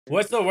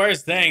What's the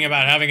worst thing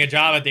about having a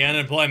job at the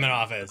unemployment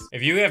office?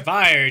 If you get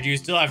fired, you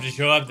still have to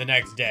show up the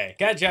next day.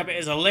 Ketchup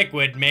is a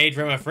liquid made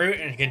from a fruit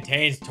and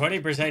contains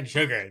 20%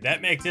 sugar.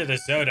 That makes it a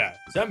soda.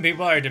 Some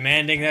people are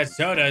demanding that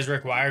sodas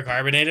require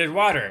carbonated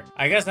water.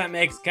 I guess that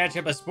makes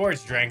ketchup a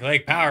sports drink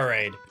like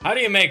Powerade. How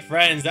do you make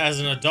friends as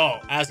an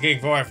adult?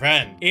 Asking for a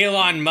friend.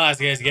 Elon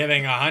Musk is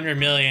giving $100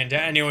 million to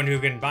anyone who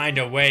can find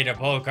a way to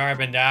pull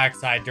carbon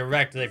dioxide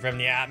directly from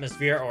the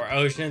atmosphere or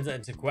oceans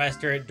and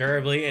sequester it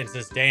durably and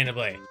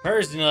sustainably.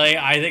 Personally,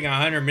 I think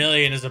 $100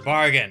 million is a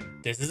bargain.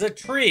 This is a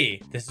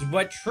tree. This is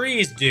what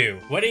trees do.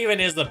 What even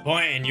is the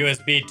point in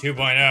USB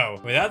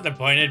 2.0? Without the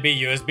point, it'd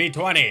be USB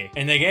 20.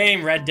 In the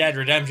game Red Dead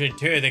Redemption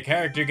 2, the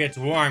character gets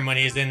warm when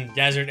he's in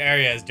desert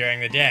areas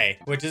during the day,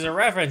 which is a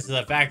reference to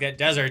the fact that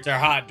deserts are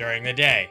hot during the day.